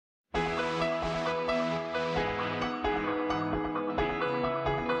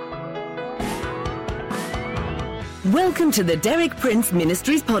Welcome to the Derek Prince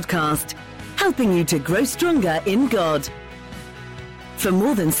Ministries podcast, helping you to grow stronger in God. For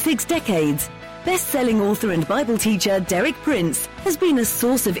more than 6 decades, best-selling author and Bible teacher Derek Prince has been a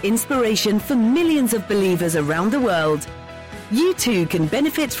source of inspiration for millions of believers around the world. You too can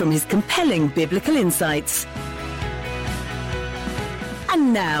benefit from his compelling biblical insights.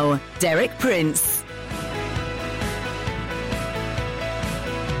 And now, Derek Prince.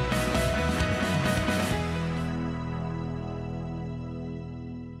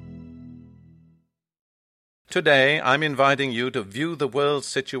 Today, I'm inviting you to view the world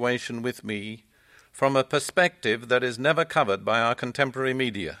situation with me from a perspective that is never covered by our contemporary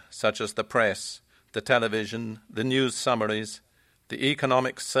media, such as the press, the television, the news summaries, the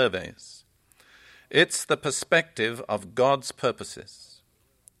economic surveys. It's the perspective of God's purposes.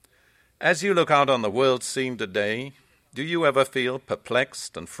 As you look out on the world scene today, do you ever feel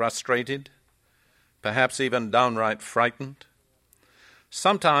perplexed and frustrated, perhaps even downright frightened?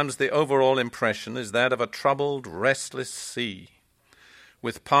 Sometimes the overall impression is that of a troubled, restless sea,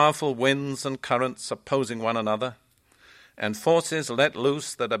 with powerful winds and currents opposing one another, and forces let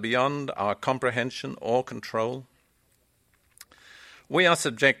loose that are beyond our comprehension or control. We are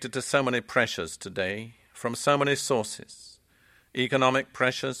subjected to so many pressures today, from so many sources: economic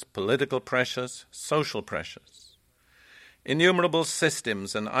pressures, political pressures, social pressures. Innumerable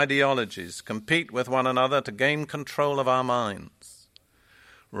systems and ideologies compete with one another to gain control of our minds.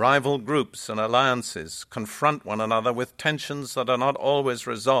 Rival groups and alliances confront one another with tensions that are not always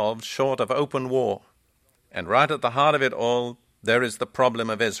resolved short of open war. And right at the heart of it all, there is the problem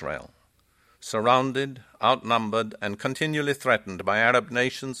of Israel, surrounded, outnumbered, and continually threatened by Arab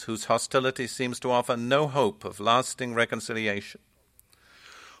nations whose hostility seems to offer no hope of lasting reconciliation.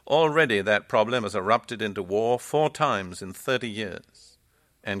 Already that problem has erupted into war 4 times in 30 years,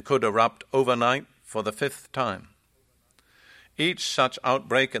 and could erupt overnight for the 5th time. Each such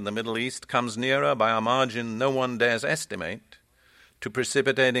outbreak in the Middle East comes nearer by a margin no one dares estimate to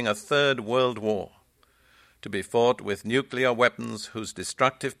precipitating a 3rd world war, to be fought with nuclear weapons whose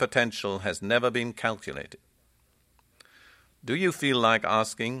destructive potential has never been calculated. Do you feel like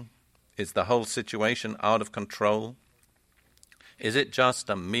asking, is the whole situation out of control? Is it just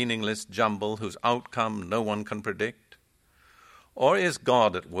a meaningless jumble whose outcome no one can predict? Or is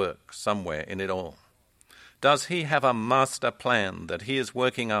God at work somewhere in it all? Does he have a master plan that he is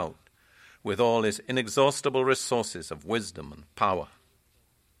working out with all his inexhaustible resources of wisdom and power?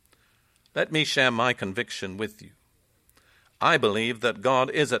 Let me share my conviction with you. I believe that God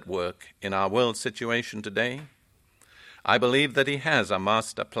is at work in our world situation today. I believe that he has a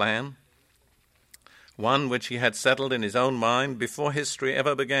master plan, one which he had settled in his own mind before history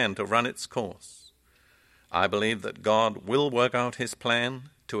ever began to run its course. I believe that God will work out his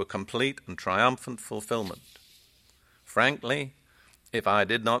plan to a complete and triumphant fulfillment. Frankly, if I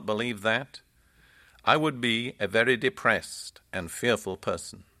did not believe that, I would be a very depressed and fearful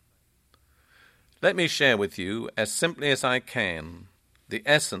person. Let me share with you, as simply as I can, the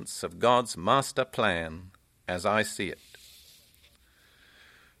essence of God's master plan as I see it.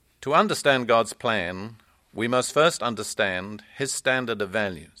 To understand God's plan, we must first understand his standard of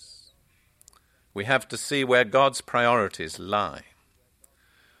values. We have to see where God's priorities lie.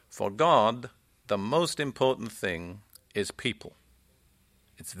 For God, the most important thing is people.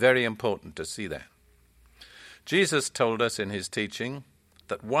 It's very important to see that. Jesus told us in his teaching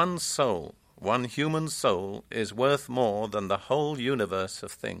that one soul, one human soul, is worth more than the whole universe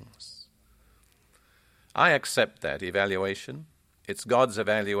of things. I accept that evaluation. It's God's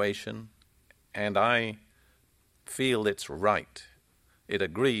evaluation, and I feel it's right. It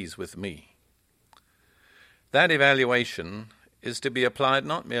agrees with me. That evaluation is to be applied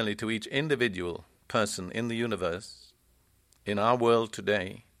not merely to each individual person in the universe, in our world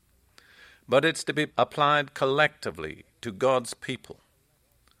today, but it's to be applied collectively to God's people.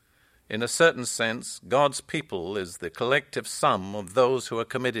 In a certain sense, God's people is the collective sum of those who are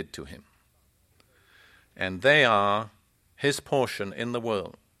committed to him, and they are his portion in the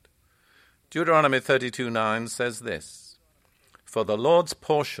world. Deuteronomy 32:9 says this: "For the Lord's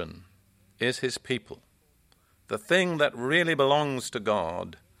portion is his people." The thing that really belongs to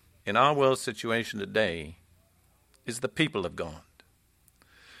God in our world situation today is the people of God.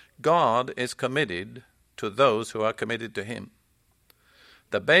 God is committed to those who are committed to him.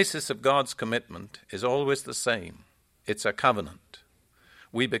 The basis of God's commitment is always the same. It's a covenant.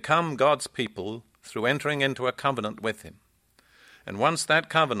 We become God's people through entering into a covenant with him. And once that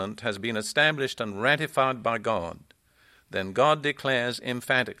covenant has been established and ratified by God, then God declares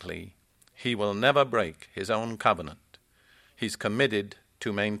emphatically he will never break his own covenant. He's committed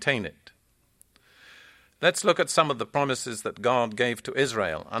to maintain it. Let's look at some of the promises that God gave to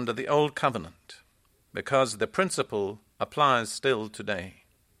Israel under the Old Covenant, because the principle applies still today.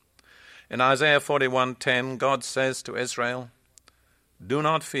 In Isaiah 41:10, God says to Israel, "Do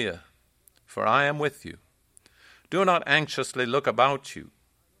not fear, for I am with you. Do not anxiously look about you,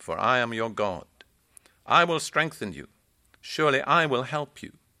 for I am your God. I will strengthen you. Surely I will help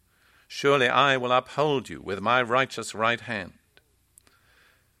you. Surely I will uphold you with my righteous right hand."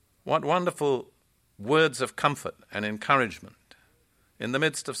 What wonderful words of comfort and encouragement in the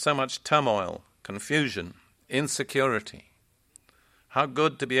midst of so much turmoil, confusion, insecurity. How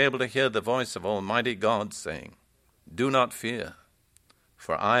good to be able to hear the voice of Almighty God saying, "Do not fear,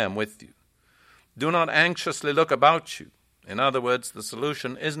 for I am with you. Do not anxiously look about you." In other words, the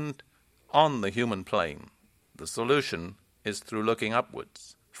solution isn't on the human plane. The solution is through looking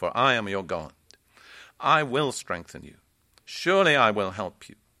upwards. For I am your God. I will strengthen you. Surely I will help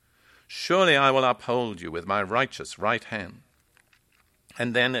you. Surely I will uphold you with my righteous right hand.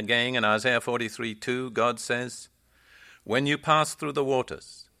 And then again in Isaiah 43:2, God says, "When you pass through the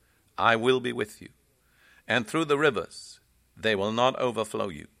waters, I will be with you. And through the rivers, they will not overflow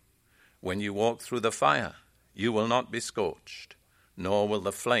you. When you walk through the fire, you will not be scorched, nor will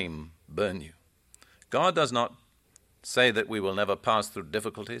the flame burn you." God does not say that we will never pass through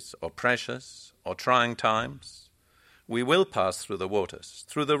difficulties or pressures or trying times. We will pass through the waters,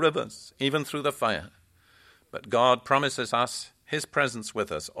 through the rivers, even through the fire. But God promises us his presence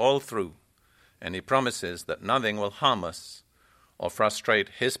with us all through, and he promises that nothing will harm us or frustrate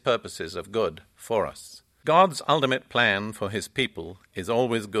his purposes of good for us. God's ultimate plan for his people is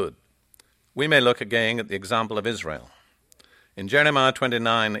always good. We may look again at the example of Israel. In Jeremiah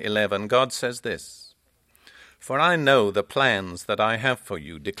 29:11, God says this, "For I know the plans that I have for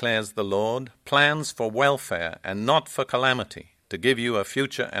you, declares the Lord, plans for welfare and not for calamity, to give you a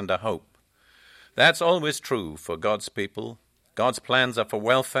future and a hope." That's always true for God's people. God's plans are for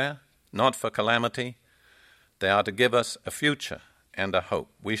welfare, not for calamity. They are to give us a future and a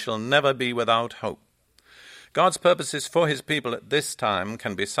hope. We shall never be without hope. God's purposes for his people at this time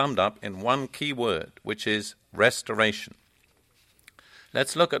can be summed up in one key word, which is restoration.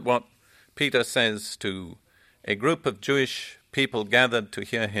 Let's look at what Peter says to a group of Jewish people gathered to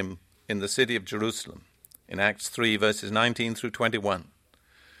hear him in the city of Jerusalem, in Acts 3, verses 19 through 21.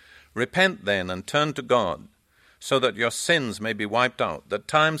 "Repent then and turn to God, so that your sins may be wiped out, that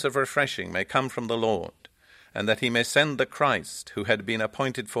times of refreshing may come from the Lord, and that he may send the Christ who had been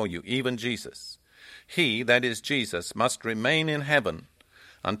appointed for you, even Jesus. He, that is Jesus, must remain in heaven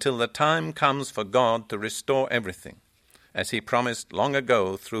until the time comes for God to restore everything, as he promised long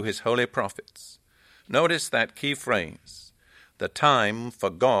ago through his holy prophets." Notice that key phrase, the time for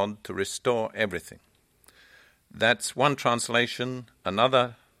God to restore everything. That's one translation.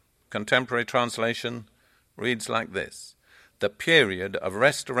 Another contemporary translation reads like this, the period of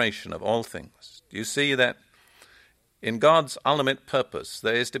restoration of all things. You see that in God's ultimate purpose,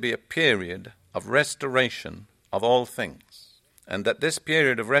 there is to be a period of restoration of all things, and that this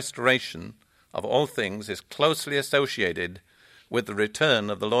period of restoration of all things is closely associated with the return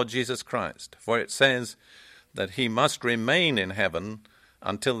of the Lord Jesus Christ. For it says that he must remain in heaven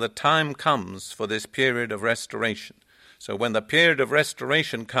until the time comes for this period of restoration. So when the period of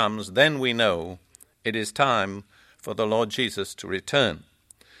restoration comes, then we know it is time for the Lord Jesus to return.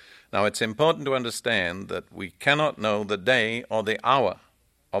 Now it's important to understand that we cannot know the day or the hour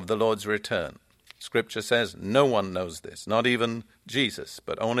of the Lord's return. Scripture says no one knows this, not even Jesus,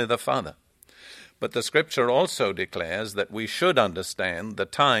 but only the Father. But the Scripture also declares that we should understand the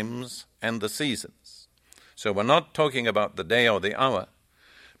times and the seasons. So we're not talking about the day or the hour,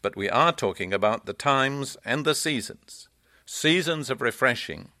 but we are talking about the times and the seasons. Seasons of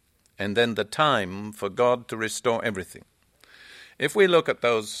refreshing, and then the time for God to restore everything. If we look at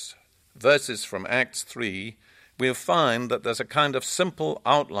those verses from Acts 3, we'll find that there's a kind of simple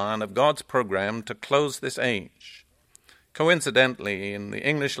outline of God's program to close this age. Coincidentally, in the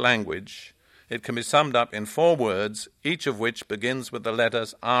English language, it can be summed up in 4 words, each of which begins with the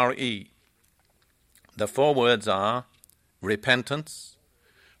letters R-E. The 4 words are repentance,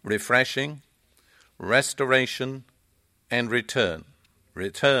 refreshing, restoration, and return.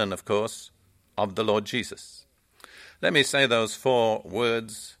 Return, of course, of the Lord Jesus. Let me say those 4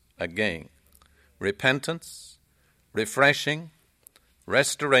 words again. Repentance, refreshing,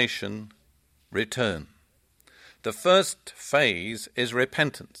 restoration, return. The first phase is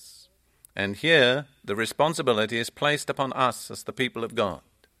repentance. And here, the responsibility is placed upon us as the people of God.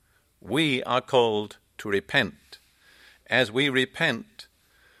 We are called to repent. As we repent,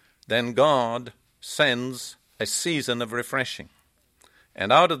 then God sends a season of refreshing.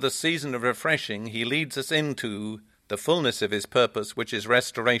 And out of the season of refreshing, he leads us into the fullness of his purpose, which is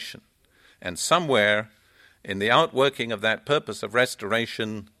restoration. And somewhere in the outworking of that purpose of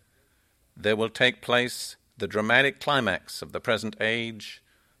restoration, there will take place the dramatic climax of the present age,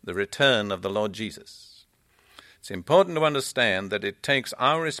 the return of the Lord Jesus. It's important to understand that it takes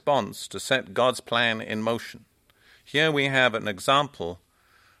our response to set God's plan in motion. Here we have an example,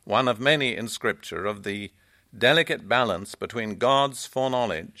 one of many in Scripture, of the delicate balance between God's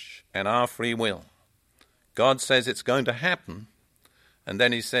foreknowledge and our free will. God says it's going to happen, and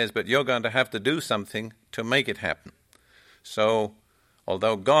then he says, but you're going to have to do something to make it happen. So,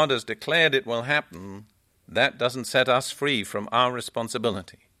 although God has declared it will happen, that doesn't set us free from our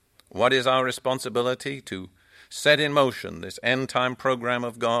responsibility. What is our responsibility? To set in motion this end-time program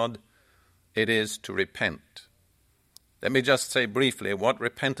of God. It is to repent. Let me just say briefly what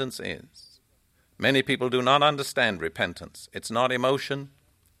repentance is. Many people do not understand repentance. It's not emotion,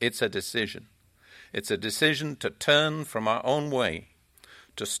 it's a decision. It's a decision to turn from our own way,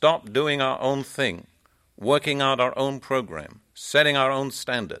 to stop doing our own thing, working out our own program, setting our own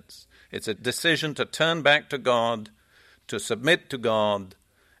standards. It's a decision to turn back to God, to submit to God,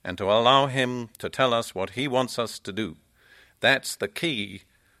 and to allow him to tell us what he wants us to do. That's the key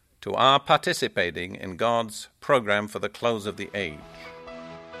to our participating in God's program for the close of the age.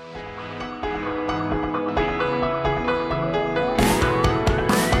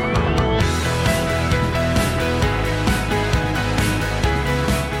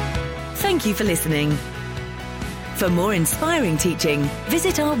 Thank you for listening. For more inspiring teaching,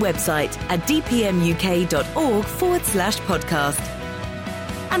 visit our website at dpmuk.org/podcast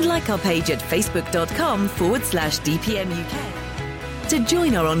and like our page at facebook.com/dpmuk to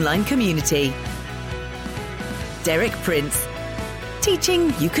join our online community. Derek Prince,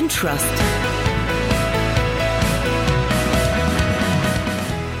 teaching you can trust.